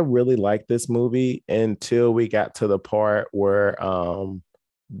I really liked this movie until we got to the part where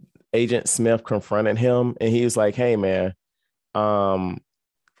Agent Smith confronted him and he was like, hey man, I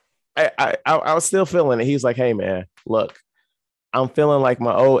was still feeling it. He's like, hey man, look, I'm feeling like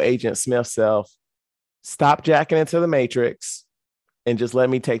my old Agent Smith self. Stop jacking into the Matrix and just let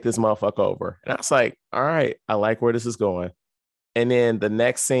me take this motherfucker over. And I was like, all right, I like where this is going. And then the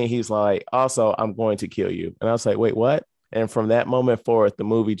next scene, he's like, also, I'm going to kill you. And I was like, wait, what? And from that moment forward, the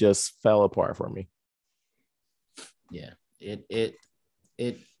movie just fell apart for me. Yeah, I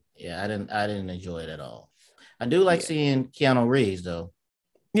didn't enjoy it at all. I do like seeing Keanu Reeves though.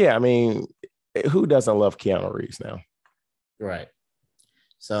 Yeah, I mean, who doesn't love Keanu Reeves now? Right.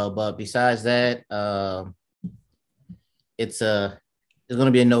 So, but besides that, it's going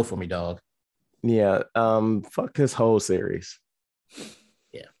to be a no for me, dog. Yeah. Fuck this whole series.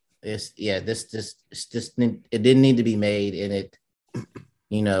 Yeah. This it didn't need to be made, and it,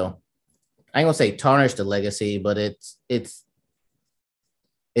 you know, I ain't gonna say tarnish the legacy, but it's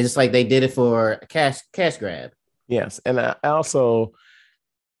like they did it for a cash grab. Yes, and I also,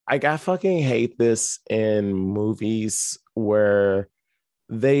 I fucking hate this in movies where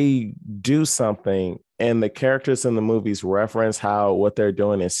they do something and the characters in the movies reference how what they're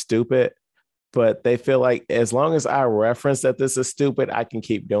doing is stupid, but they feel like as long as I reference that this is stupid, I can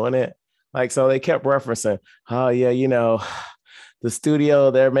keep doing it. Like, so they kept referencing, oh yeah, you know, the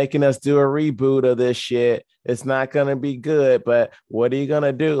studio, they're making us do a reboot of this shit. It's not going to be good, but what are you going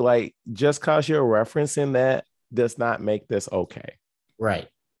to do? Like, just because you're referencing that does not make this okay. Right.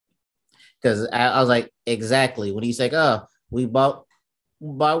 Because I was like, exactly. When he's like, oh, we bought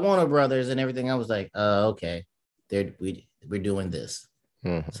by Warner Brothers and everything, I was like, okay, we're doing this.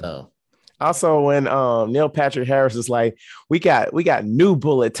 Mm-hmm. So also when Neil Patrick Harris is like, we got new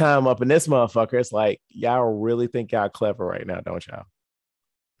bullet time up in this motherfucker, it's like, y'all really think y'all clever right now, don't y'all?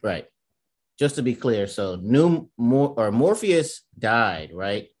 Right. Just to be clear, so Morpheus died,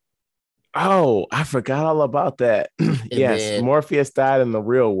 right? Oh, I forgot all about that. Yes, Morpheus died in the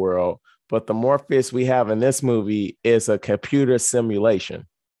real world, but the Morpheus we have in this movie is a computer simulation.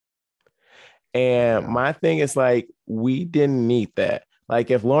 And my thing is like, we didn't need that.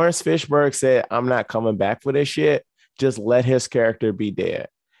 Like, if Lawrence Fishburne said, I'm not coming back for this shit, just let his character be dead.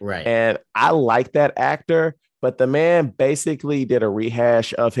 Right. And I like that actor, but the man basically did a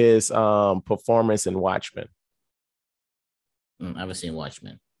rehash of his performance in Watchmen. I haven't seen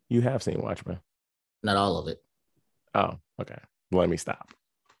Watchmen. You have seen Watchmen? Not all of it. Oh, okay. Let me stop.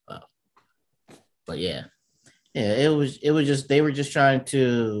 But yeah. Yeah, it was just they were just trying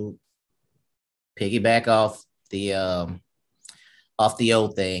to piggyback off the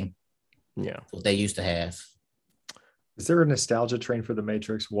old thing, Yeah. what they used to have. Is there a nostalgia train for the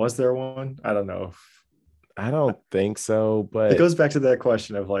Matrix? Was there one? I don't know. I don't think so, It but goes back to that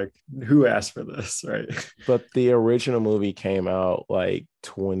question of like, who asked for this, right? the original movie came out like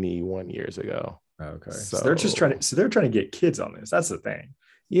 21 years ago. Okay. So So they're just trying to they're trying to get kids on this. That's the thing.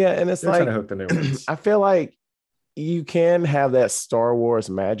 yeah, and it's They're trying like to hook the new ones. I feel like you can have that Star Wars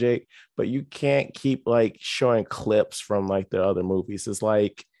magic, but you can't keep like showing clips from like the other movies. It's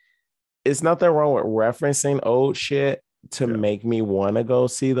like it's nothing wrong with referencing old shit to Yeah. make me want to go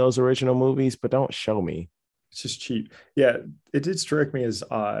see those original movies, but don't show me. It's just cheap. Yeah, it did strike me as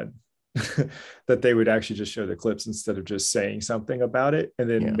odd that they would actually just show the clips instead of just saying something about it and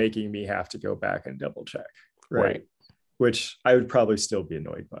then Yeah. making me have to go back and double check. Right. Which I would probably still be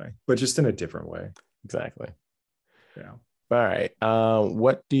annoyed by, but just in a different way. Exactly. Yeah. All right.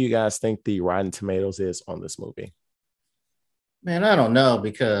 What do you guys think the Rotten Tomatoes is on this movie? Man, I don't know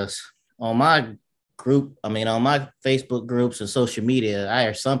because on my on my Facebook groups and social media, I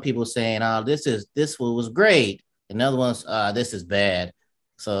hear some people saying, "Oh, this one was great," and other ones, "This is bad."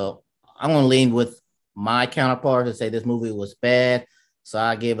 So I'm gonna lean with my counterpart and say this movie was bad. So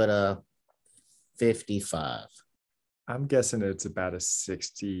I give it a 55. I'm guessing it's about a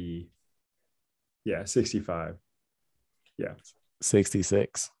 60. Yeah, 65. Yeah,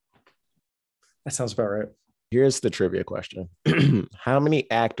 66. that sounds about right. Here's the trivia question. How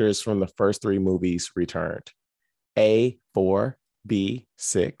many actors from the first three movies returned? A, 4, B,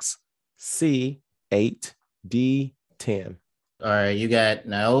 6, C, 8, D, 10. All right, you got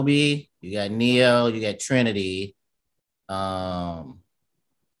Niobe, you got Neo, you got Trinity. 4,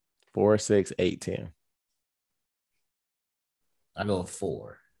 6, 8, 10. I go with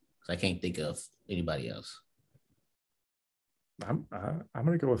 4 because I can't think of anybody else. I'm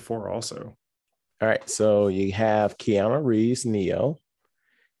gonna go with 4 also. All right, so you have Keanu Reeves, Neo,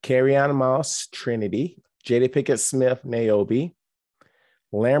 Carrie-Anne Moss, Trinity, Jada Pinkett Smith, Niobe,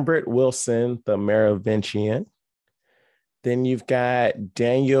 Lambert Wilson, the Merovingian. Then you've got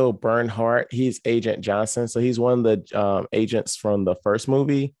Daniel Bernhardt. He's Agent Johnson. So he's one of the agents from the first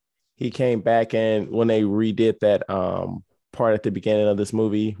movie. He came back, and when they redid that part at the beginning of this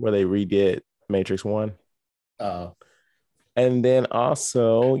movie where they redid Matrix 1. Oh, And then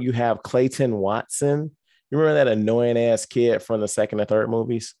also you have Clayton Watson. You remember that annoying ass kid from the second and third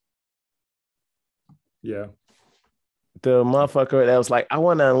movies? Yeah. The motherfucker that was like, I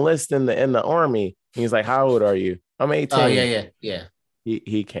want to enlist in the army. He's like, how old are you? I'm 18. oh yeah.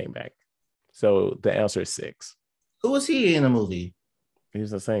 He came back. So the answer is 6. Who was he in the movie?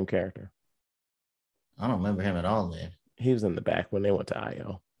 He's the same character. I don't remember him at all. Then. He was in the back when they went to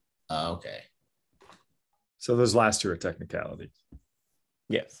IO. Oh, okay. So those last 2 are technicality.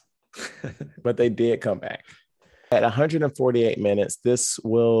 Yes. But they did come back. At 148 minutes, this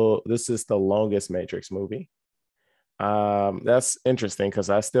is the longest Matrix movie. That's interesting because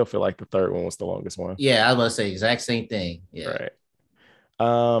I still feel like the third one was the longest one. Yeah, I was about to say exact same thing. Yeah. Right.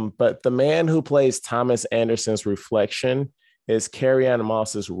 But the man who plays Thomas Anderson's reflection is Carrie-Anne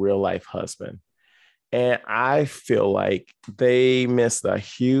Moss's real life husband. And I feel like they missed a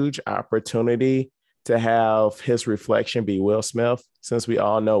huge opportunity to have his reflection be Will Smith, since we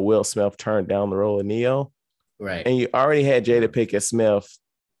all know Will Smith turned down the role of Neo. Right. And you already had Jada Pinkett Smith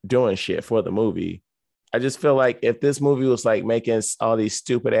doing shit for the movie. I just feel like if this movie was like making all these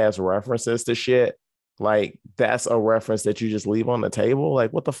stupid ass references to shit, like that's a reference that you just leave on the table.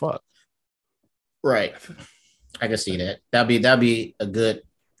 Like, what the fuck? Right. I can see that. That'd be a good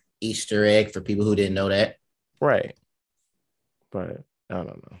Easter egg for people who didn't know that. Right. But I don't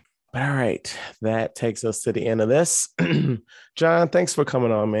know. But all right. That takes us to the end of this. John, thanks for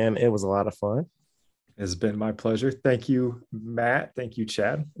coming on, man. It was a lot of fun. It's been my pleasure. Thank you, Matt. Thank you,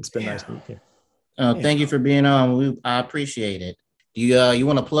 Chad. It's been nice meeting you. Thank you for being on. I appreciate it. Do you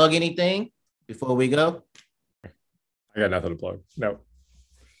want to plug anything before we go? I got nothing to plug. No.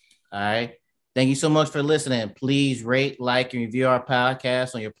 All right. Thank you so much for listening. Please rate, like, and review our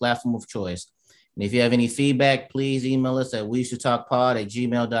podcast on your platform of choice. And if you have any feedback, please email us at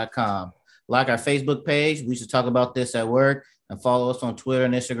weshouldtalkpod@gmail.com. Like our Facebook page, We Should Talk About This at Work, and follow us on Twitter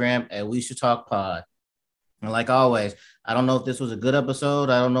and Instagram at We Should Talk Pod. And like always, I don't know if this was a good episode.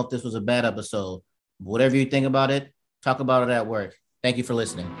 I don't know if this was a bad episode. Whatever you think about it, talk about it at work. Thank you for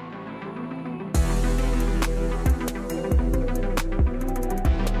listening.